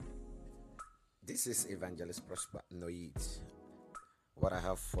This is Evangelist Prosper Noit. What I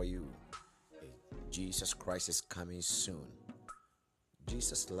have for you, Jesus Christ is coming soon.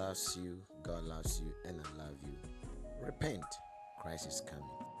 Jesus loves you, God loves you, and I love you. Repent, Christ is coming.